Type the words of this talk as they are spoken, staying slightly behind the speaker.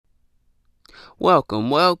Welcome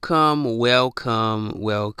to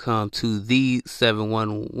the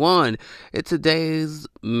 711. And today's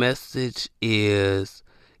message is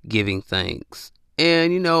giving thanks.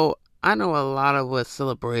 And I know a lot of us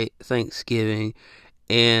celebrate Thanksgiving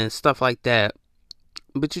and stuff like that.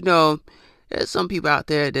 But there's some people out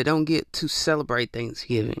there that don't get to celebrate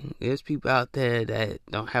Thanksgiving. There's people out there that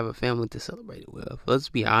don't have a family to celebrate it with. Let's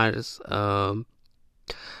be honest.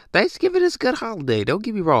 Thanksgiving is a good holiday. Don't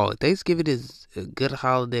get me wrong. Thanksgiving is a good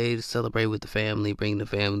holiday to celebrate with the family, bring the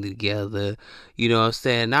family together. You know what I'm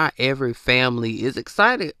saying? Not every family is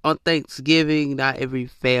excited on Thanksgiving. Not every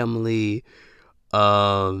family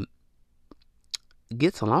gets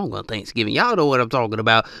along on Thanksgiving. Y'all know what I'm talking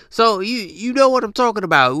about. So you know what I'm talking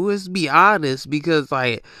about. Let's be honest, because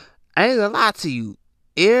I ain't gonna lie to you.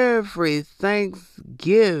 Every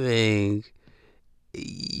Thanksgiving,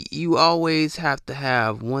 you always have to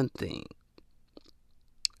have one thing.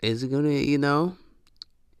 Is it gonna,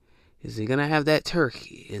 is it gonna have that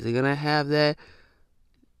turkey? Is it gonna have that,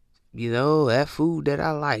 that food that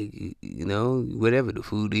I like? Whatever the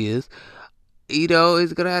food is.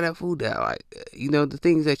 It's gonna have that food that I like. The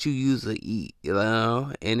things that you usually eat,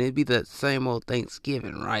 and it'd be the same old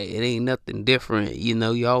Thanksgiving, right? It ain't nothing different.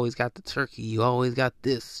 You always got the turkey, you always got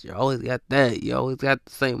this, you always got that, you always got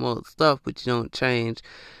the same old stuff, but you don't change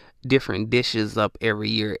different dishes up every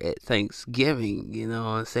year at Thanksgiving, you know what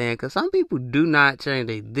I'm saying? Because some people do not change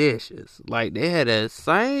their dishes. Like, they had the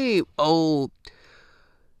same old,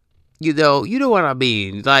 you know what I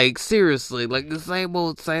mean? Like, seriously, like the same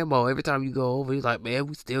old. Every time you go over, he's like, man,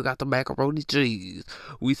 we still got the macaroni cheese.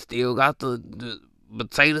 We still got the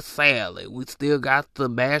potato salad. We still got the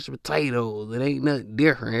mashed potatoes. It ain't nothing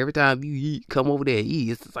different. Every time you come over there and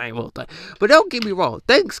eat, it's the same old thing. But don't get me wrong,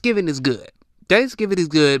 Thanksgiving is good.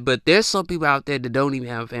 But there's some people out there that don't even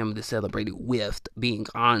have a family to celebrate it with, being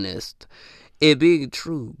honest. And being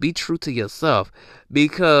true. Be true to yourself.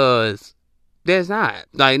 Because there's not.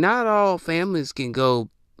 Like, not all families can go.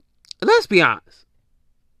 Let's be honest.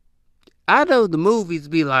 I know the movies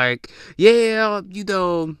be like, yeah,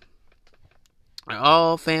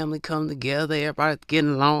 all family come together, everybody's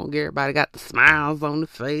getting along, everybody got the smiles on the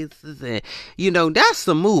faces, and, that's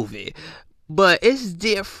the movie. But it's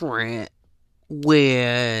different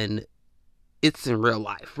when it's in real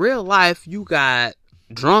life. Real life, you got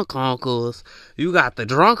drunk uncles, you got the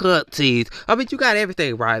drunk aunties. I mean, you got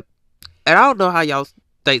everything, right? And I don't know how y'all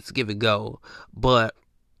Thanksgiving go, but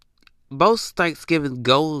most Thanksgiving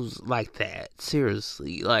goes like that.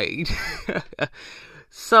 Seriously, like,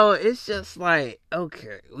 so it's just like,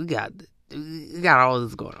 okay, we got all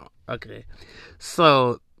this going on. Okay,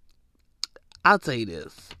 so I'll tell you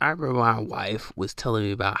this. I remember my wife was telling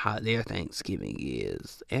me about how their Thanksgiving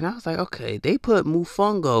is, and I was like, okay, they put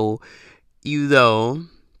mofongo,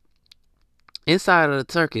 inside of the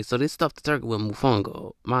turkey. So they stuffed the turkey with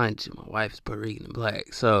mofongo. Mind you, my wife is Puerto Rican and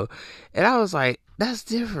black. So, and I was like, that's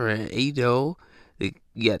different. You got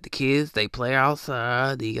the kids, they play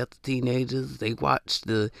outside. You got the teenagers, they watch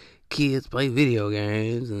the kids play video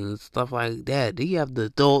games and stuff like that. Then you have the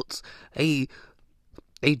adults, they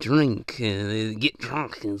drink and they get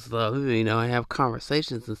drunk and stuff, and have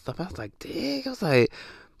conversations and stuff. I was like, dang.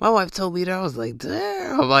 My wife told me that. I was like,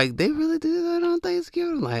 damn. I'm like, they really do that on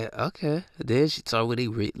Thanksgiving? I'm like, okay. Then she told me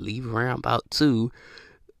they leave around about 2,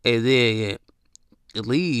 and then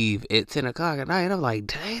leave at 10 o'clock at night. And I'm like,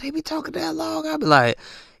 dang, they be talking that long? I'd be like,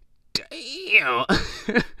 damn.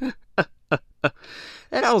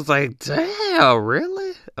 And I was like, damn,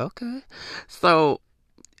 really? Okay. So,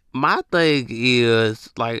 my thing is,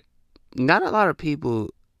 like, not a lot of people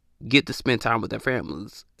get to spend time with their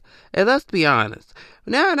families. And let's be honest,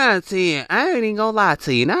 9 out of 10, I ain't even gonna lie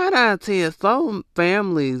to you, 9 out of 10, some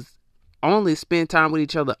families only spend time with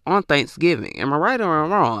each other on Thanksgiving. Am I right or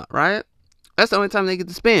am I wrong, right? That's the only time they get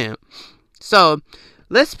to spend. So,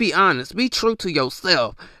 let's be honest, be true to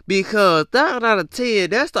yourself. Because 9 out of 10,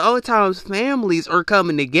 that's the only times families are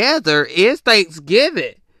coming together is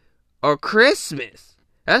Thanksgiving or Christmas.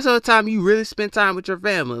 That's the only time you really spend time with your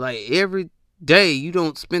family. Like, every day, you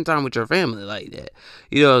don't spend time with your family like that.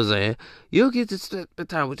 You know what I'm saying? You'll get to spend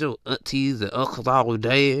time with your aunties and uncles all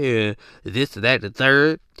day and this and that and the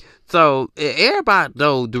third. So, everybody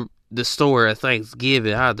know the story of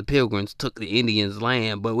Thanksgiving, how the Pilgrims took the Indians'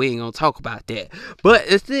 land, but we ain't gonna talk about that. But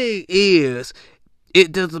the thing is,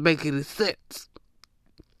 it doesn't make any sense.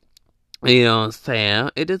 You know what I'm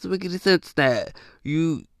saying? It doesn't make any sense that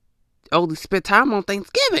you only spend time on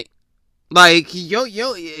Thanksgiving. Like,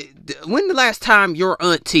 when the last time your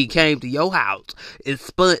auntie came to your house and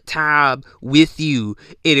spent time with you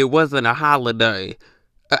and it wasn't a holiday?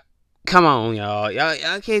 Come on, y'all.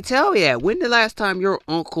 Y'all can't tell me that. When the last time your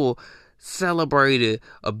uncle celebrated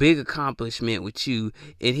a big accomplishment with you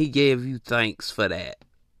and he gave you thanks for that?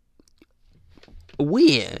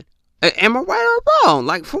 When? Am I right or wrong?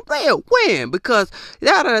 Like, for real, when? Because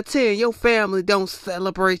 9 out of 10, your family don't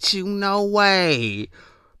celebrate you. No way.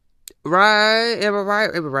 Right? Am I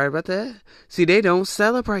right? Am I right about that? See, they don't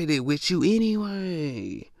celebrate it with you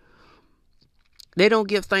anyway. They don't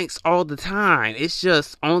give thanks all the time. It's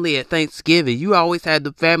just only at Thanksgiving. You always have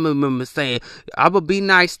the family members saying, I'm going to be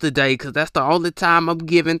nice today because that's the only time I'm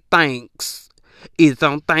giving thanks. It's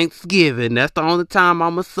on Thanksgiving. That's the only time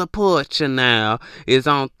I'm going to support you now. It's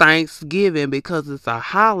on Thanksgiving because it's a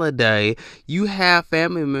holiday. You have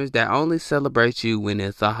family members that only celebrate you when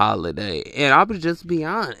it's a holiday. And I would just be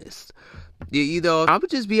honest. I would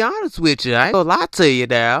just be honest with you. I ain't going to lie to you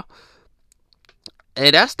now.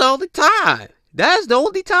 And that's the only time. That's the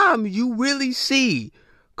only time you really see.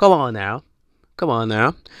 Come on now. Come on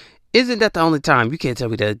now. Isn't that the only time? You can't tell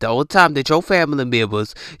me that. The only time that your family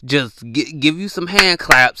members just give you some hand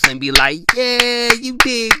claps and be like, yeah, you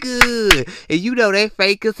did good. And you know they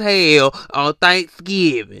fake as hell on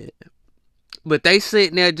Thanksgiving. But they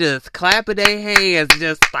sitting there just clapping their hands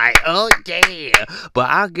just like, oh yeah. But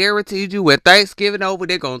I guarantee you when Thanksgiving over,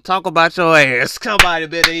 they're going to talk about your ass. Somebody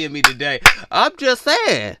better hear me today. I'm just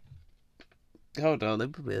saying. Hold on, let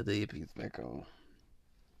me put the earpiece back on.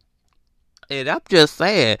 And I'm just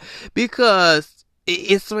saying, because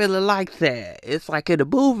it's really like that. It's like in the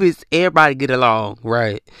movies, everybody get along,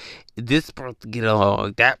 right? This person get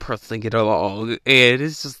along, that person get along. And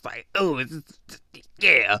it's just like, oh,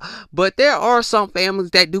 yeah. But there are some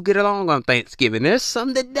families that do get along on Thanksgiving. There's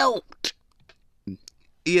some that don't.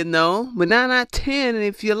 You know? But 9 out of 10,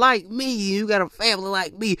 if you're like me, you got a family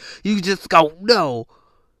like me, you just go, know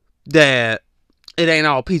that it ain't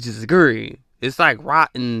all peaches and cream. It's like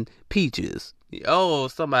rotten peaches. Oh,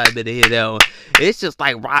 somebody better hear that one. It's just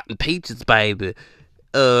like rotten peaches, baby.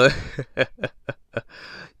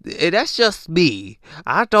 And that's just me.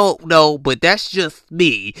 I don't know, but that's just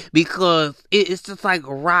me. Because it's just like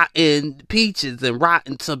rotten peaches and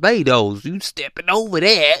rotten tomatoes. You stepping over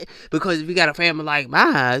that. Because if you got a family like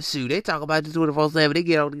mine, shoot, they talk about you 24/7. They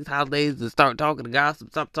get on these holidays and start talking to gossip,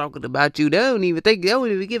 stop talking about you. They don't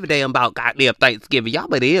even give a damn about goddamn Thanksgiving. Y'all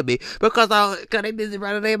better hear me. Because they busy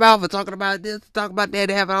running their mouth and talking about this, talking about that,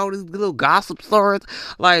 having all these little gossip stories.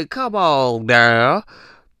 Like, come on now.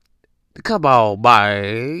 Come on,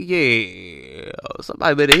 man. Yeah.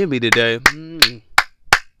 Somebody better hear me today.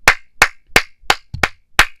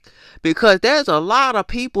 Because there's a lot of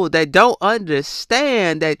people that don't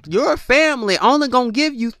understand that your family only gonna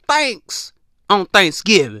give you thanks on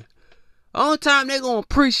Thanksgiving. Only time they gonna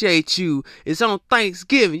appreciate you is on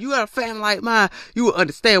Thanksgiving. You got a family like mine, you will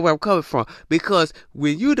understand where I'm coming from. Because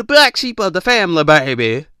when you the black sheep of the family,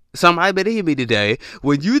 baby, somebody better hear me today.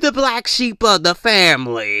 When you the black sheep of the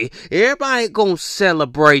family, everybody gonna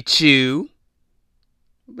celebrate you.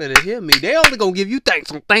 You better hear me. They only gonna give you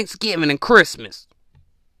thanks on Thanksgiving and Christmas.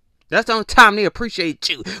 That's the only time they appreciate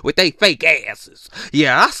you with they fake asses.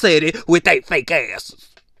 Yeah, I said it, with they fake asses.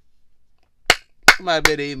 Somebody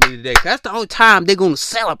better hear me today. That's the only time they're gonna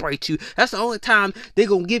celebrate you. That's the only time they're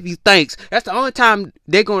gonna give you thanks. That's the only time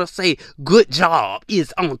they're gonna say good job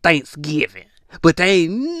is on Thanksgiving. But they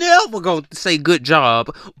ain't never gonna say good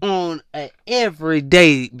job on an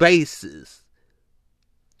everyday basis.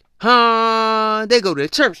 Huh? They go to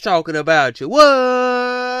church talking about you.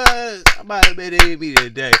 What? Somebody better hear me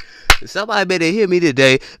today. Somebody better hear me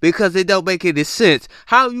today, because it don't make any sense.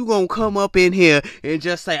 How you gonna come up in here and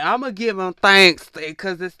just say, I'm gonna give them thanks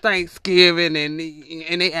because it's Thanksgiving, and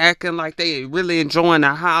they acting like they really enjoying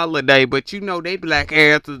the holiday, but you know they black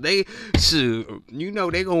asses, they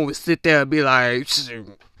gonna sit there and be like,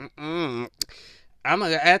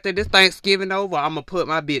 after this Thanksgiving over, I'm gonna put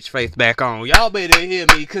my bitch face back on. Y'all better hear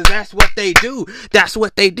me, because that's what they do. That's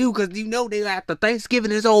what they do, because you know they, after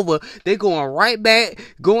Thanksgiving is over, they going right back,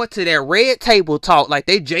 going to their red table talk like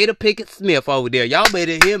they Jada Pinkett Smith over there. Y'all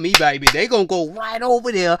better hear me, baby. They gonna go right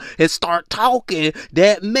over there and start talking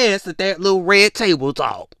that mess at that little red table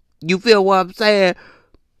talk. You feel what I'm saying?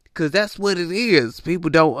 Because that's what it is.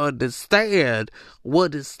 People don't understand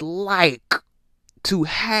what it's like to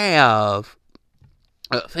have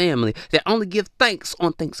a family that only give thanks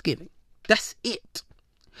on Thanksgiving. That's it.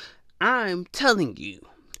 I'm telling you,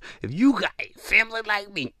 if you got a family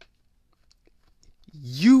like me,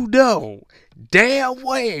 you know damn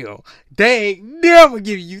well they ain't never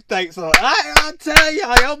giving you thanks. So I tell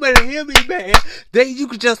y'all better hear me, man. You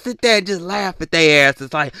could just sit there and just laugh at their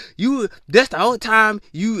asses. Like, that's the only time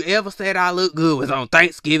you ever said I look good was on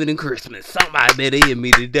Thanksgiving and Christmas. Somebody better hear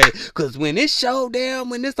me today. Cause when it's showdown,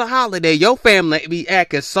 when it's a holiday, your family be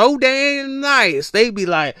acting so damn nice. They be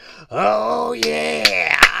like, oh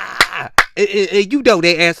yeah. And you know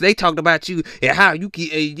they answer. They talked about you and how you.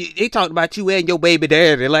 They talked about you and your baby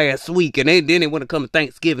daddy last week, and then they want to come to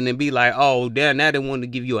Thanksgiving and be like, "Oh, damn! Now they want to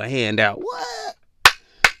give you a handout. What?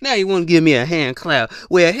 Now you want to give me a hand clap?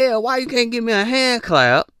 Well, hell, why you can't give me a hand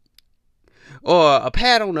clap or a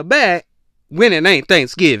pat on the back when it ain't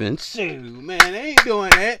Thanksgiving? Shoot, man, they ain't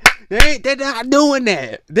doing that. They're not doing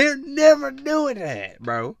that. They're never doing that,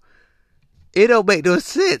 bro. It don't make no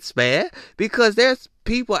sense, man, because there's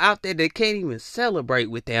people out there that can't even celebrate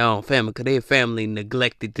with their own family because their family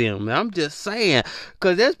neglected them. I'm just saying,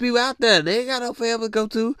 because there's people out there, they ain't got no family to go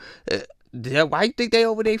to. Why you think they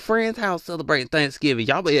over their friend's house celebrating Thanksgiving?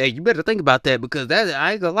 You better think about that, because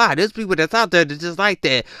I ain't gonna lie, there's people that's out there that's just like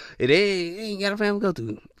that. They ain't got a family to go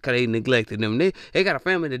to because they neglected them. They got a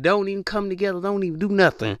family that don't even come together, don't even do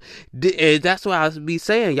nothing. That's why I be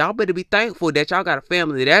saying, y'all better be thankful that y'all got a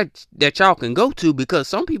family that y'all can go to, because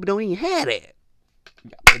some people don't even have that.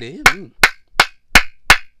 Y'all better hear me.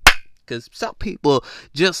 Because some people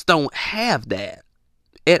just don't have that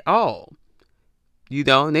at all. You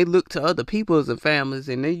know, and they look to other people's and families,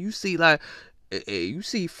 and then you see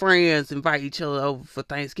friends invite each other over for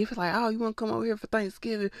Thanksgiving. Like, oh, you want to come over here for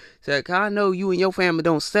Thanksgiving? So, like, I know you and your family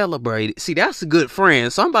don't celebrate it. See, that's a good friend.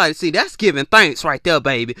 That's giving thanks right there,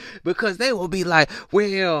 baby. Because they will be like,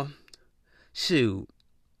 well, shoot.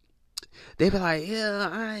 They be like, yeah,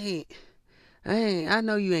 I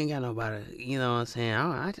know you ain't got nobody, you know what I'm saying?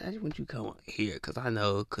 I just want you to come here, because I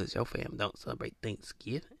know, because your family don't celebrate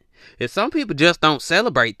Thanksgiving. And some people just don't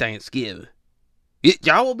celebrate Thanksgiving.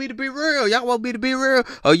 Y'all want me to be real?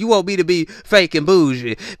 Or you want me to be fake and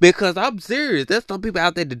bougie? Because I'm serious. There's some people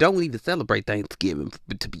out there that don't even celebrate Thanksgiving,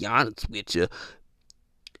 to be honest with you.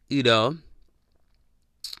 You know?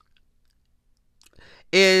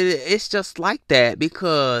 And it's just like that,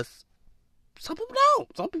 because some people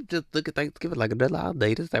don't. Some people just look at Thanksgiving like another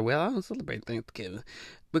holiday. They say, well, I don't celebrate Thanksgiving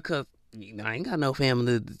because, you know, I ain't got no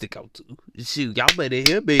family to go to. Shoot, y'all better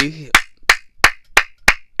hear me.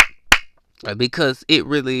 Because it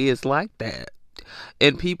really is like that.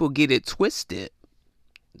 And people get it twisted.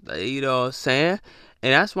 You know what I'm saying?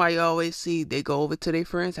 And that's why you always see they go over to their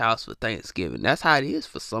friend's house for Thanksgiving. That's how it is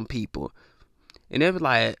for some people. And they be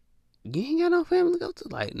like, you ain't got no family to go to?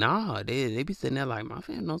 Like, nah, they be sitting there like, my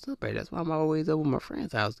family don't celebrate. That's why I'm always over my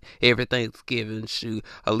friend's house every Thanksgiving. Shoot,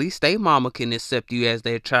 at least they mama can accept you as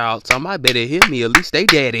their child. Somebody better hear me. At least they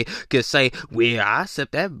daddy can say, well, I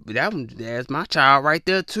accept that one as my child right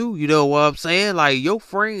there too. You know what I'm saying? Like,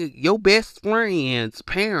 your best friend's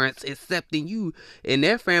parents accepting you, and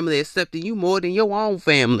their family accepting you more than your own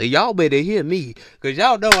family. Y'all better hear me, because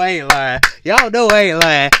y'all know I ain't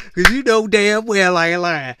lying. Because you know damn well I ain't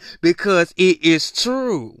lying. Because it is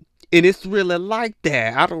true. And it's really like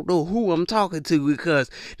that. I don't know who I'm talking to, because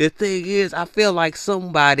the thing is, I feel like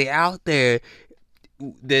somebody out there,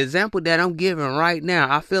 the example that I'm giving right now,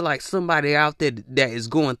 I feel like somebody out there that is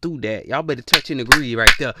going through that. Y'all better touch and agree right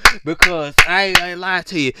there. Because I ain't lying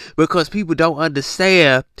to you. Because people don't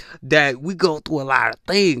understand that we go through a lot of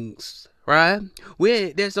things. Right?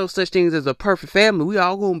 There's no such things as a perfect family. We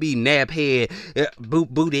all gonna be nab head,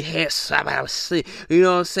 booty head, you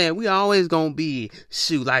know what I'm saying? We always gonna be,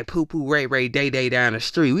 shoot, like poo poo ray ray day down the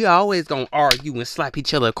street. We always gonna argue and slap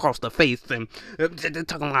each other across the face and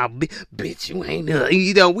talking about, bitch, you ain't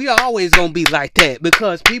you know, we always gonna be like that,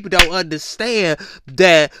 because people don't understand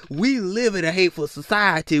that we live in a hateful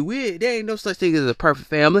society. There ain't no such thing as a perfect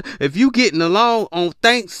family. If you getting along on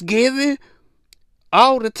Thanksgiving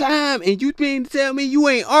all the time, and you mean to tell me you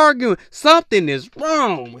ain't arguing, something is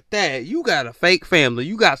wrong with that. You got a fake family.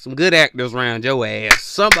 You got some good actors around your ass.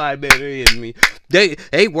 Somebody better hear me.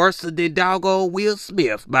 They worse than doggone Will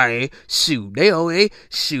Smith, man. Shoot,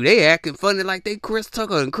 they acting funny like they Chris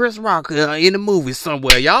Tucker and Chris Rock in the movie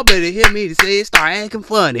somewhere. Y'all better hear me to say it start acting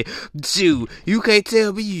funny. Shoot, you can't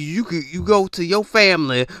tell me you go to your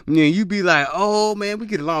family and you be like, oh man, we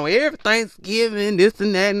get along every Thanksgiving, this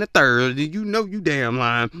and that and the third. You know you damn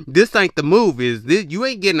lying. This ain't the movies. You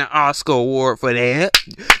ain't getting an Oscar award for that.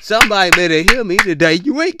 Somebody better hear me today.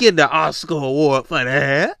 You ain't getting an Oscar award for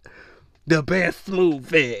that. The best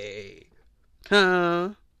movie.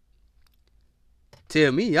 Huh?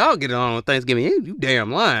 Tell me y'all get on Thanksgiving. You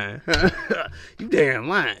damn lying. You damn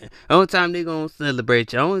lying. Only time they gonna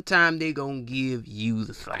celebrate you. Only time they gonna give you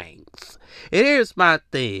the thanks. And here's my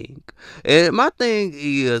thing. And my thing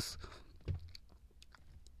is,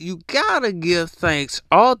 you gotta give thanks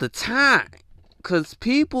all the time. Because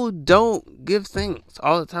people don't give thanks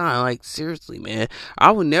all the time. Like, seriously, man. I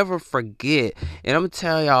will never forget. And I'm going to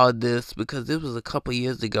tell y'all this because this was a couple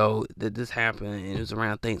years ago that this happened. And it was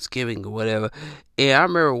around Thanksgiving or whatever. And I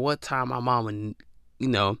remember one time my mama,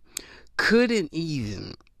 couldn't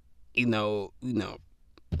even, couldn't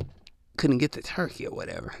get the turkey or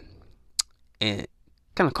whatever. And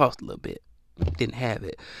kind of cost a little bit. Didn't have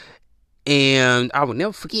it. And I will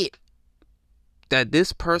never forget that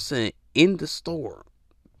this person in the store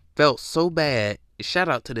felt so bad. Shout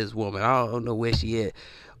out to this woman. I don't know where she at,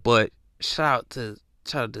 but shout out to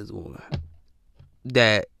this woman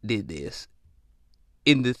that did this.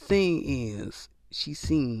 And the thing is, she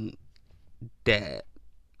seen that,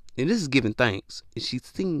 and this is giving thanks, and she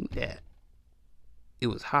seen that it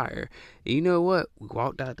was higher. And you know what? We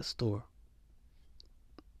walked out the store,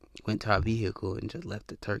 went to our vehicle, and just left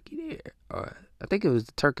the turkey there. Or I think it was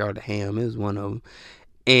the turkey or the ham. It was one of them.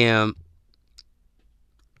 And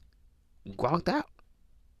walked out.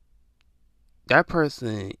 That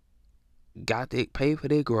person paid for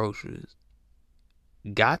their groceries,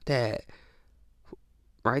 got that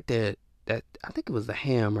right there, that I think it was the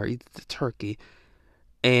ham or either the turkey,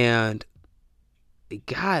 and they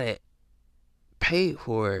got it, paid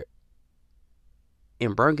for it,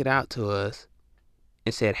 and brought it out to us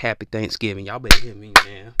and said Happy Thanksgiving. Y'all better hear me,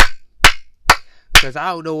 man. Because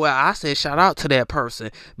I don't know why I said shout out to that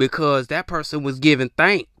person, because that person was giving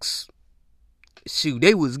thanks. Shoot,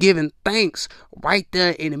 they was giving thanks right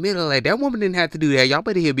there in the middle. Like, that woman didn't have to do that. Y'all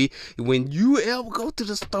better hear me. When you ever go to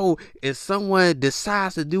the store and someone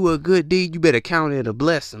decides to do a good deed, you better count it a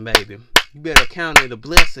blessing, baby. You better count it a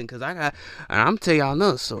blessing, because and I'm tell y'all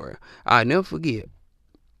another story. I'll never forget.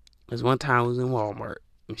 There's one time I was in Walmart,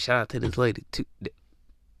 and shout out to this lady too.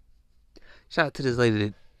 Shout out to this lady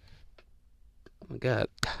that, oh my God.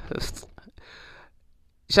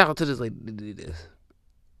 Shout out to this lady that did this.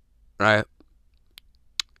 Right?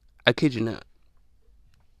 I kid you not.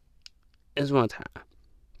 There's one time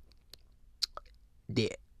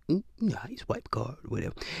that, you swipe card or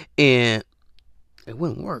whatever, and it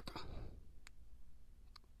wouldn't work.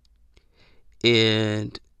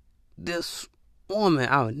 And this woman,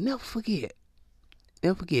 I would never forget,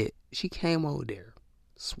 she came over there,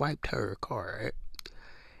 swiped her card, right,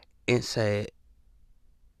 and said,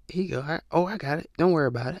 here you go. Oh, I got it. Don't worry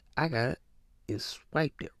about it. I got it. And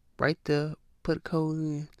swiped it right there, put a code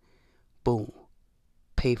in, boom.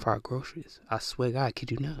 Paid for our groceries. I swear to God, I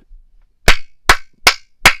kid you not.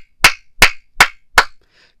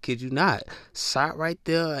 Kid you not. Sat right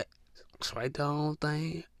there, swiped the whole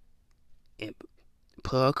thing, and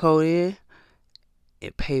put a code in,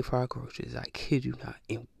 and paid for our groceries. I kid you not.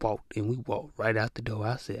 And we walked right out the door.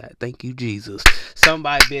 I said, thank you, Jesus.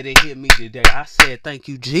 Somebody better hear me today. I said, thank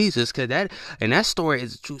you, Jesus. That story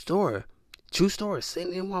is a true story. True story.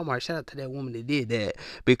 Sitting in Walmart. Shout out to that woman that did that.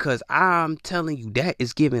 Because I'm telling you, that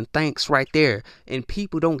is giving thanks right there. And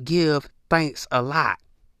people don't give thanks a lot.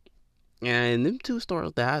 And them two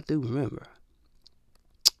stories that I do remember.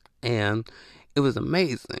 And it was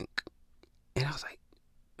amazing. And I was like,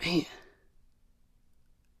 man.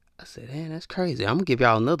 I said, man, that's crazy. I'm going to give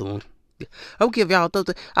y'all another one. I'll give y'all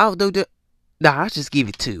another. I'll just give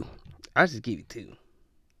you two. I just give you two.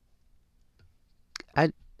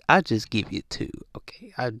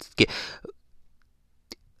 Okay.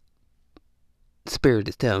 Spirit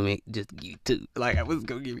is telling me just give you two. Like, I wasn't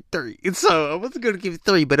going to give you three. And so I wasn't going to give you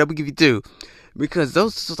three, but I'm going to give you two. Because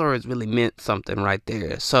those stories really meant something right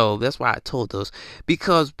there. So that's why I told those.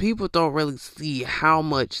 Because people don't really see how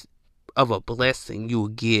much of a blessing you will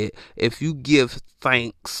get if you give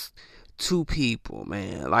thanks to people,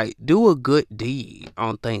 man. Like, do a good deed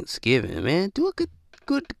on Thanksgiving, man. Do a good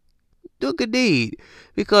deed,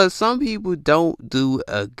 because some people don't do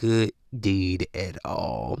a good deed at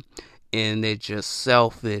all, and they're just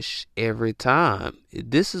selfish every time.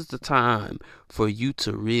 This is the time for you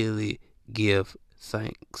to really give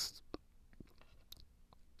thanks.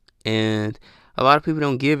 And a lot of people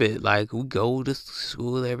don't give it. Like, we go to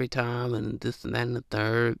school every time and this and that and the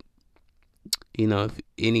third. If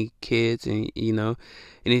any kids and,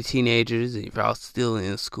 any teenagers, if y'all still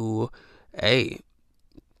in school, hey,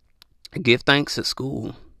 give thanks at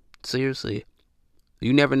school. Seriously.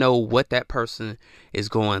 You never know what that person is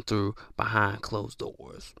going through behind closed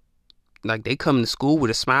doors. Like, they come to school with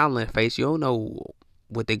a smile on their face. You don't know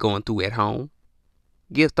what they're going through at home.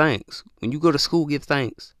 give thanks. When you go to school, give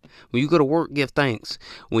thanks. When you go to work, give thanks.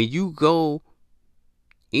 When you go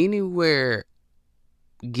anywhere,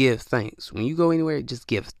 give thanks. When you go anywhere, just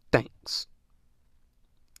give thanks.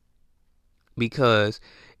 Because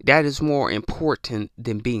that is more important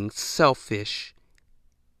than being selfish.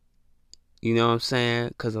 You know what I'm saying?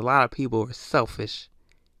 Because a lot of people are selfish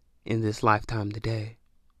in this lifetime today.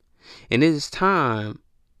 And it is time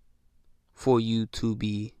for you to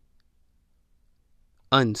be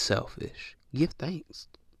unselfish. Give thanks.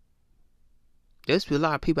 There's a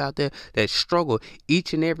lot of people out there that struggle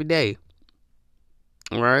each and every day.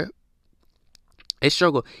 Right? They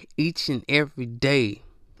struggle each and every day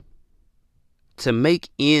to make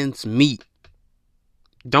ends meet.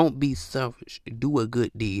 Don't be selfish. Do a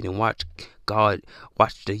good deed and watch God,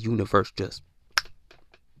 watch the universe just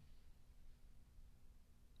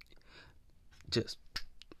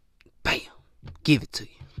bam, give it to you.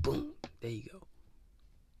 Boom. There you go.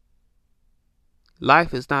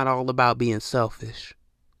 Life is not all about being selfish.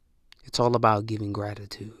 It's all about giving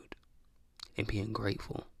gratitude and being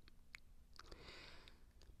grateful.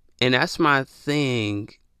 And that's my thing,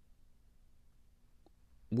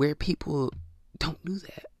 where people don't do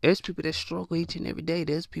that. There's people that struggle each and every day.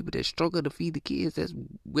 There's people that struggle to feed the kids. There's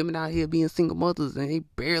women out here being single mothers and they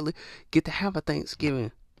barely get to have a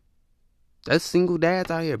Thanksgiving. There's single dads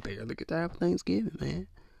out here barely get to have a Thanksgiving, man.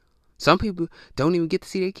 Some people don't even get to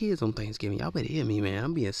see their kids on Thanksgiving. Y'all better hear me, man.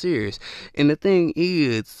 I'm being serious. And the thing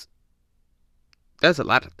is, there's a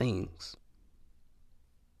lot of things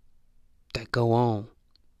that go on.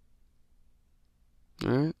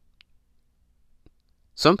 Alright?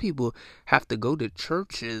 Some people have to go to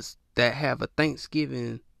churches that have a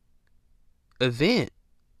Thanksgiving event.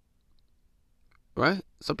 Right?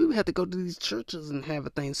 Some people have to go to these churches and have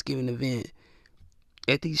a Thanksgiving event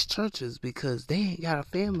at these churches because they ain't got a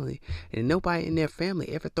family and nobody in their family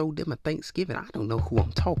ever throw them a Thanksgiving. I don't know who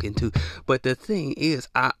I'm talking to, but the thing is,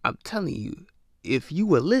 I'm telling you, if you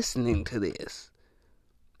were listening to this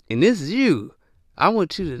and this is you, I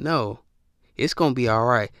want you to know it's gonna be all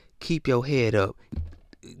right. Keep your head up.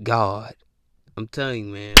 God, I'm telling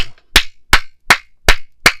you, man.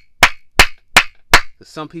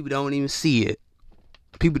 Some people don't even see it.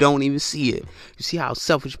 People don't even see it. You see how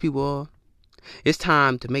selfish people are? It's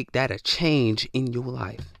time to make that a change in your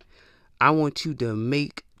life. I want you to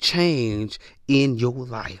make change in your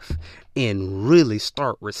life and really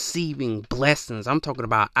start receiving blessings. I'm talking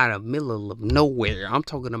about out of the middle of nowhere. I'm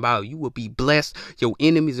talking about you will be blessed. Your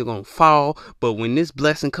enemies are going to fall. But when this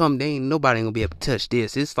blessing come, they ain't nobody going to be able to touch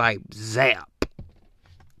this. It's like zap.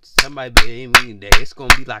 Somebody be that. It's going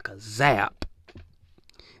to be like a zap.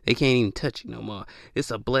 They can't even touch you no more.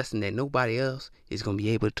 It's a blessing that nobody else is going to be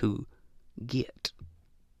able to get.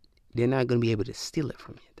 They're not going to be able to steal it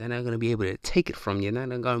from you. They're not going to be able to take it from you. They're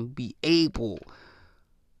not going to be able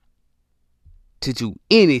to do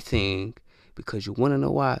anything because you want to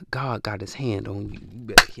know why? God got his hand on you. You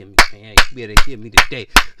better hear me, man. You better hear me today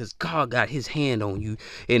because God got his hand on you.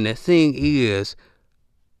 And the thing is,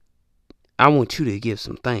 I want you to give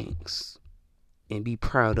some thanks and be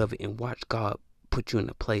proud of it and watch God put you in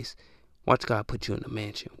a place. Watch God put you in a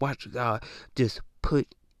mansion. Watch God just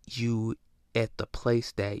put you at the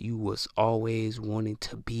place that you was always wanting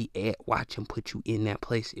to be at. Watch him put you in that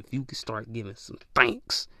place. If you can start giving some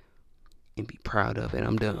thanks and be proud of it.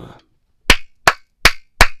 I'm done.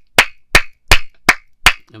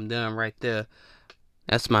 I'm done right there.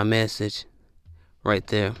 That's my message right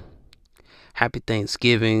there. Happy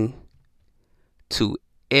Thanksgiving to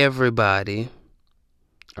everybody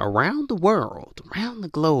around the world, around the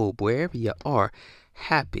globe, wherever you are.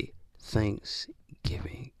 Happy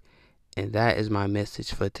Thanksgiving. And that is my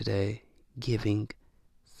message for today. Giving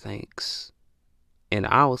thanks. And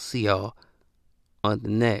I will see y'all on the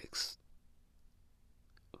next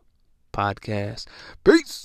podcast. Peace.